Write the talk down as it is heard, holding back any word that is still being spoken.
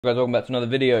Guys, welcome back to another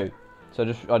video. So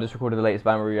I just recorded the latest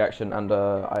band reaction, and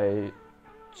I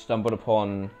stumbled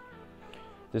upon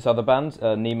this other band,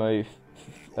 NEMOPHILA.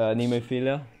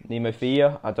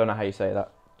 I don't know how you say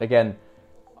that. Again,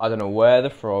 I don't know where they're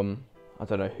from. I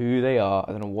don't know who they are.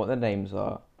 I don't know what their names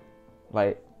are.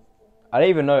 Like, I don't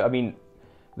even know. I mean,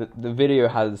 the video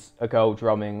has a girl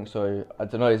drumming, so I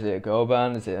don't know. Is it a girl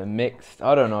band? Is it a mixed?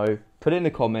 I don't know. Put it in the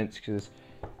comments, because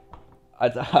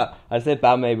I said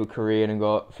bandmate were Korean and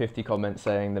got 50 comments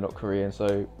saying they're not Korean,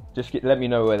 so just let me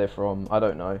know where they're from. I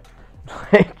don't know.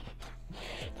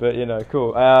 But you know,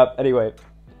 cool. Anyway,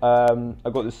 I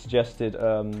got this suggested,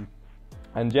 and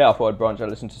yeah, I thought I'd branch out,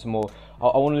 listen to some more.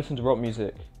 I want to listen to rock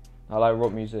music. I like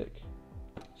rock music,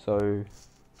 so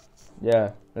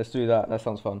yeah, let's do that. That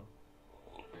sounds fun.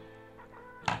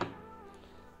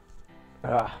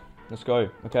 Let's go.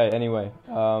 Okay, anyway,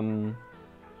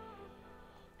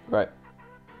 right.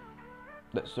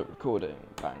 Let's start recording.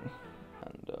 Bang.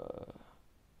 And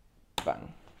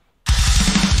bang.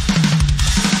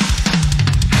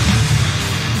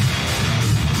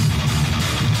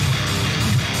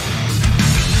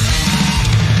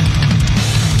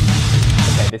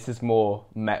 Okay, this is more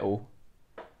metal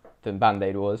than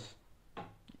Band-Aid was.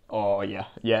 Oh yeah.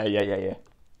 Yeah.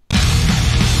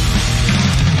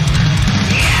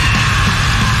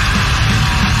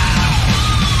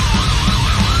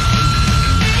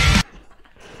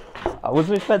 I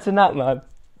wasn't expecting that, man.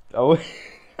 I wasn't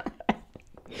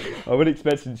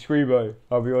expecting Screamo,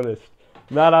 I'll be honest.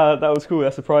 Nah, that was cool,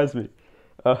 that surprised me.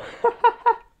 Nah,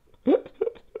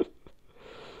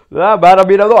 man, I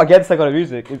mean, I'm not against that kind of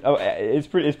music. It's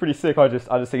pretty sick. I just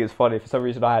think it's funny. For some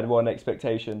reason, I had one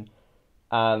expectation.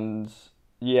 And,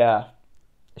 yeah,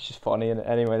 it's just funny, innit?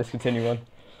 Anyway, let's continue on.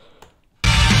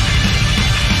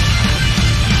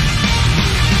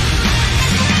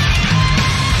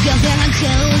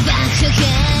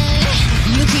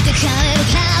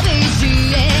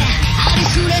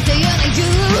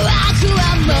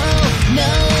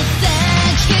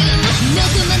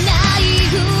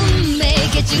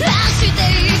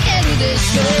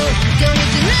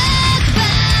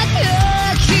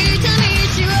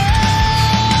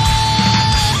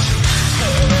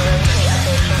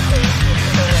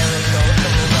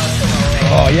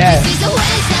 Oh yeah.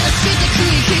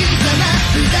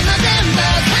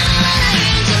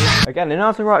 Again, they know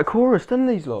how to write a chorus, don't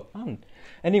these lot?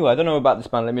 Anyway, I don't know about this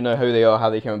band. Let me know who they are, how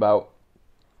they came about.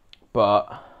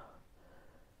 But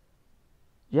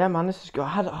yeah, man, this is good. I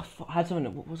had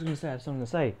something. What was I going to say? I had something to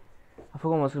say. I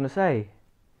forgot what I was going to say.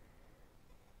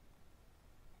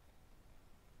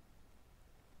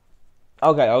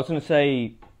 Okay, I was going to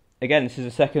say, again, this is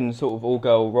the second sort of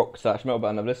all-girl rock / metal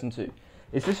band I've listened to.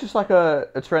 Is this just like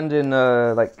a trend in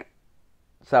like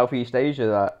Southeast Asia?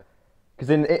 That because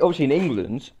obviously in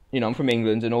England, you know, I'm from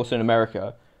England, and also in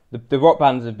America, the rock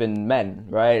bands have been men,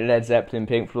 right? Led Zeppelin,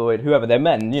 Pink Floyd, whoever, they're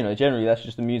men. You know, generally that's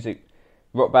just the music.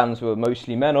 Rock bands were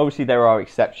mostly men. Obviously there are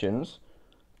exceptions,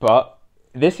 but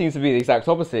this seems to be the exact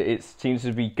opposite. It seems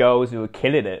to be girls who are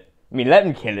killing it. I mean, let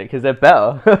them kill it, because they're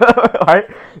better, right?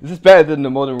 This is better than the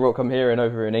modern rock I'm hearing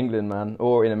over in England, man,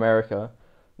 or in America.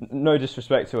 No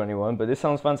disrespect to anyone, but this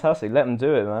sounds fantastic. Let them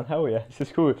do it, man. Hell yeah, this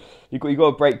is cool. You got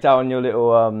to break down your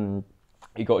little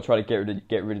you got to try to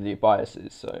get rid of your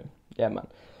biases. So yeah, man.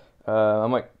 I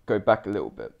might go back a little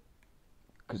bit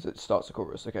because it starts the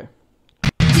chorus. Okay.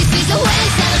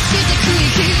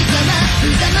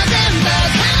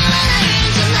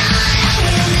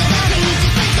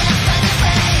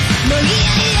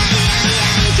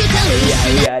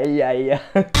 Yeah.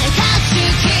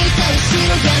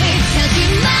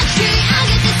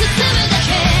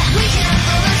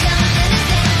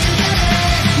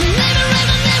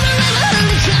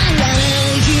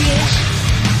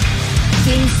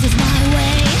 This is my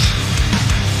way.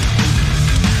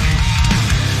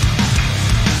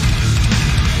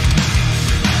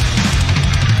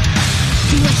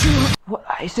 What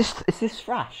is this? Is this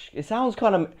thrash? It sounds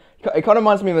kind of. It kind of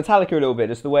reminds me of Metallica a little bit.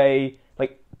 Just the way,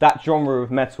 like that genre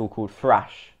of metal called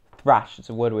thrash. Thrash. It's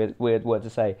a weird word to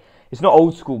say. It's not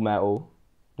old school metal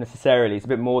necessarily. It's a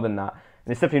bit more than that,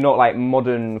 and it's definitely not like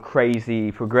modern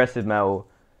crazy progressive metal.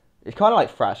 It's kind of like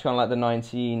thrash, kind of like the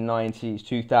 1990s,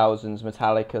 2000s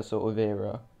Metallica sort of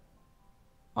era.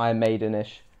 Iron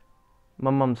Maiden-ish.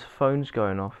 My mum's phone's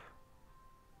going off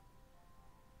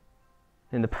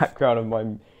in the background of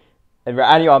my. Anyway,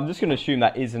 I'm just going to assume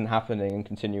that isn't happening and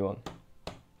continue on.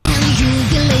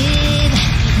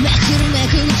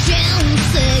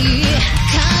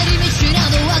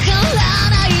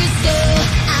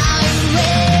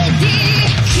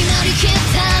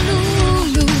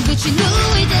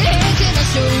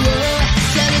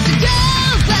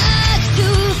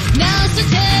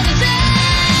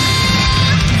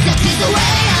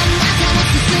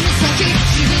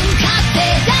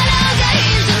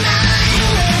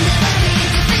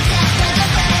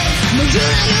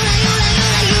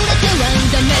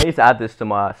 I need to add this to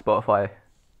my Spotify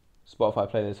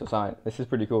playlist or something. This is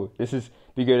pretty cool. This is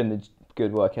be good in the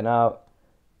good working out.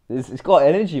 It's got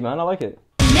energy, man. I like it.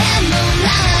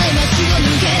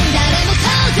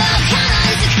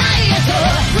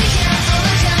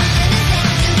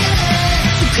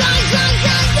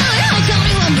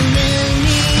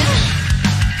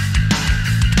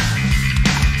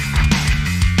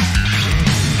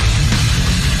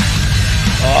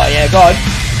 Oh yeah, God.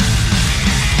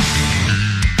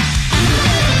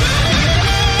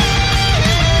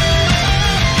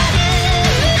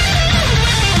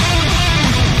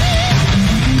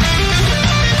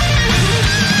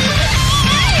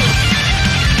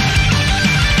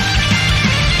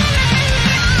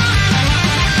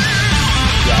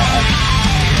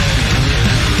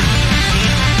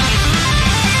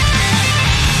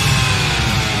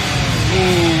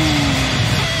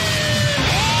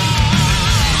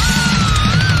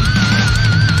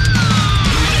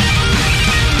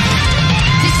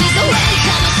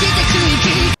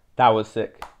 That was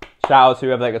sick. Shout out to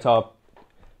whoever that guitar.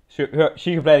 She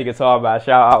can play the guitar, man.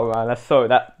 Shout out, man.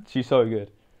 She's so good.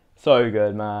 So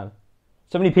good, man.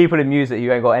 So many people in music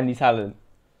who ain't got any talent.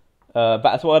 But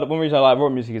that's one reason I like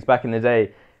rock music is back in the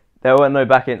day, there weren't no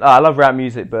backing. I love rap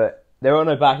music, but there weren't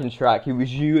no backing track. It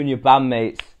was you and your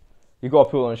bandmates. You got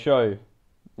to put on a show.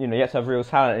 You know, you have to have real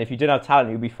talent. And if you didn't have talent,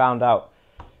 you'd be found out.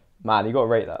 Man, you got to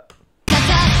rate that.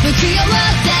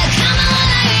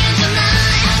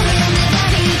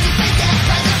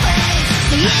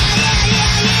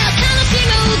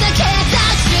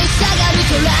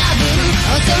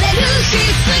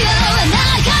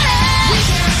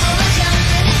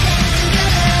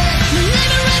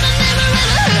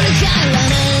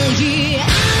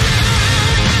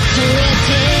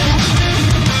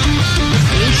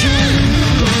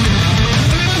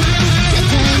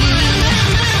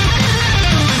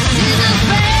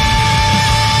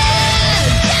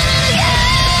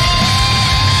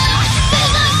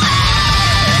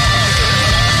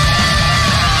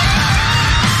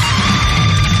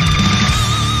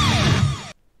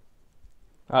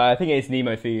 I think it's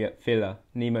NEMOPHILA.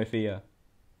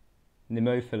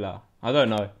 NEMOPHILA. I don't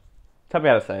know. Tell me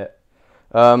how to say it.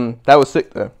 That was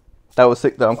sick though.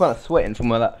 I'm kind of sweating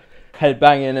from all that head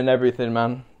banging and everything,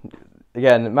 man.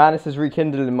 Again, man, this is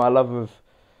rekindling my love of,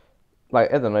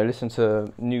 like, I don't know, listen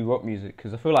to new rock music,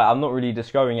 because I feel like I'm not really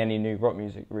discovering any new rock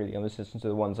music, really. I'm just listening to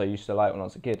the ones I used to like when I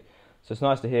was a kid. So it's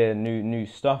nice to hear new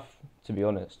stuff, to be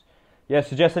honest. Yeah,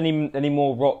 suggest any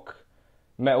more rock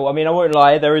metal. I mean, I won't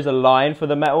lie, there is a line for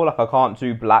the metal. Like, I can't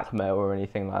do black metal or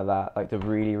anything like that, like the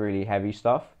really, really heavy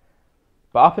stuff.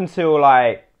 But up until,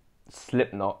 like,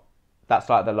 Slipknot, that's,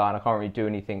 like, the line. I can't really do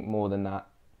anything more than that.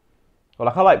 Well,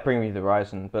 like, I like Bring Me the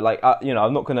Horizon, but, like, you know,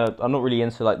 I'm not really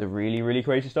into, like, the really, really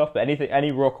crazy stuff. But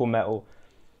any rock or metal,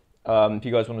 if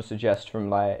you guys want to suggest from,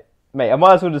 like, mate, I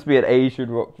might as well just be an Asian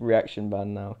rock reaction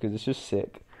band now, because it's just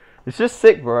sick. It's just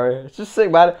sick, bro. It's just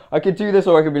sick, man. I could do this,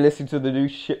 or I could be listening to the new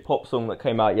shit pop song that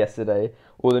came out yesterday,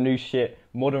 or the new shit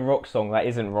modern rock song that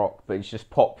isn't rock, but it's just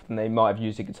pop, and they might have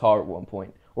used a guitar at one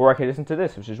point. Or I could listen to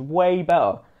this, which is way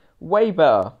better. Way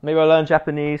better. Maybe I'll learn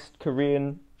Japanese,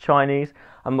 Korean, Chinese.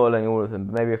 I'm not learning all of them,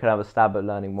 but maybe I could have a stab at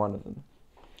learning one of them.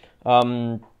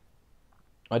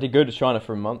 I did go to China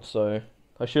for a month, so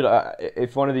I should.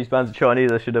 If one of these bands are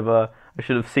Chinese, I should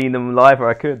have seen them live, or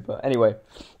I could. But anyway,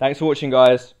 thanks for watching,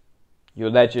 guys. You're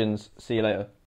legends. See you later.